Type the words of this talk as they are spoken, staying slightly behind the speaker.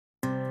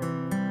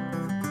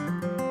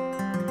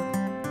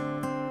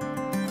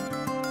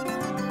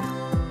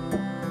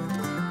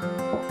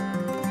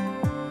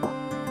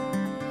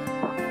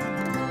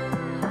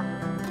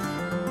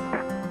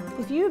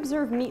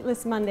observe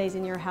Meatless Mondays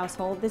in your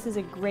household, this is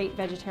a great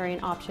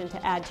vegetarian option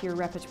to add to your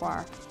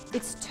repertoire.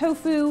 It's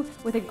tofu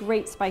with a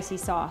great spicy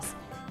sauce.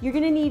 You're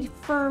gonna need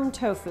firm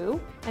tofu,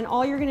 and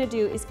all you're gonna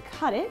do is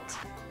cut it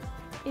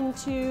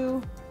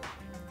into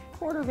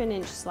 1/4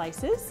 inch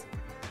slices.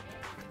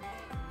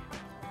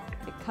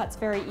 It cuts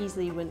very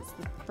easily when it's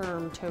the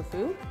firm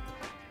tofu.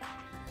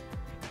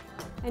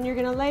 And you're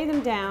gonna lay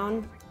them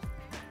down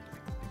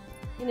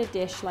in a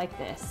dish like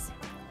this.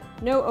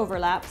 No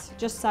overlaps,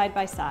 just side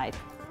by side.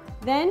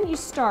 Then you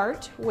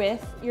start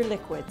with your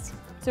liquids.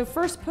 So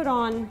first put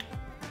on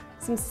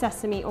some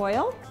sesame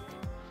oil.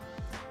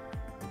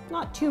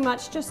 Not too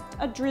much, just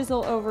a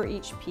drizzle over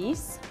each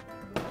piece.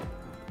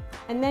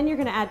 And then you're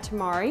gonna add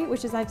tamari,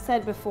 which, as I've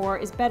said before,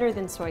 is better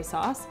than soy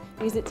sauce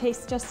because it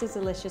tastes just as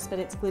delicious, but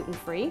it's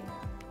gluten-free.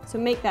 So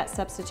make that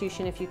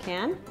substitution if you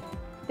can.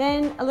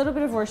 Then a little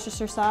bit of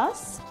Worcestershire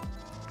sauce,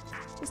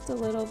 just a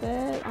little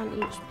bit on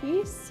each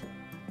piece.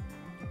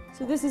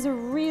 So this is a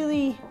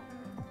really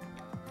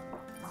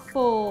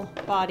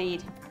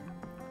full-bodied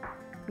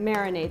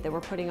marinade that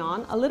we're putting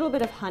on. A little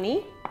bit of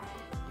honey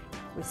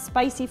with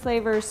spicy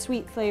flavors,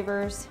 sweet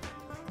flavors.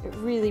 It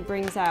really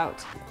brings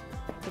out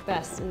the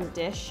best in the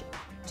dish.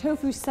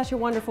 Tofu is such a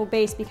wonderful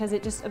base because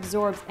it just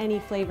absorbs any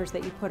flavors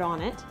that you put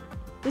on it.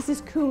 This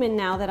is cumin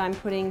now that I'm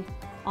putting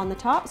on the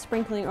top,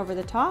 sprinkling over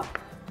the top,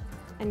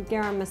 and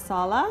garam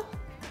masala.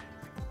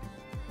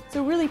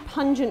 So really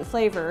pungent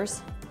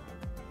flavors,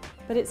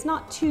 but it's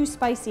not too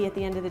spicy at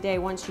the end of the day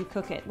once you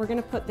cook it. We're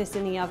gonna put this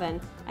in the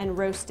oven and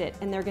roast it,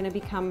 and they're gonna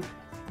become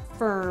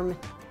firm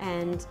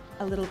and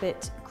a little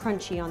bit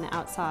crunchy on the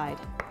outside.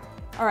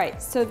 All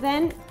right, so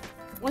then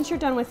once you're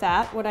done with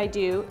that, what I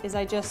do is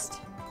I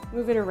just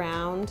move it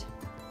around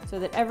so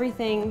that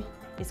everything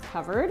is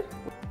covered.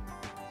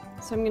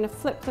 So I'm gonna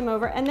flip them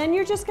over, and then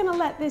you're just gonna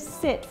let this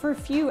sit for a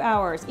few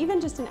hours, even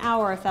just an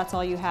hour if that's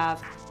all you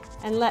have,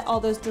 and let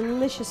all those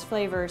delicious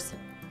flavors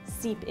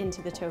seep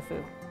into the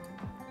tofu.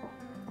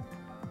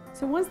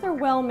 So once they're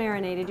well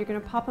marinated, you're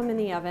gonna pop them in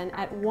the oven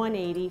at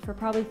 180 for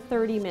probably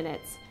 30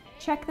 minutes.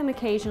 Check them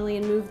occasionally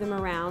and move them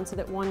around so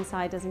that one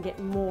side doesn't get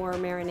more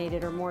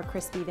marinated or more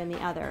crispy than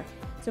the other.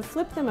 So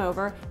flip them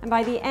over, and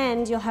by the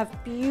end, you'll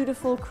have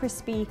beautiful,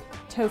 crispy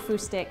tofu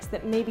sticks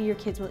that maybe your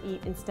kids will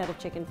eat instead of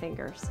chicken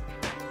fingers.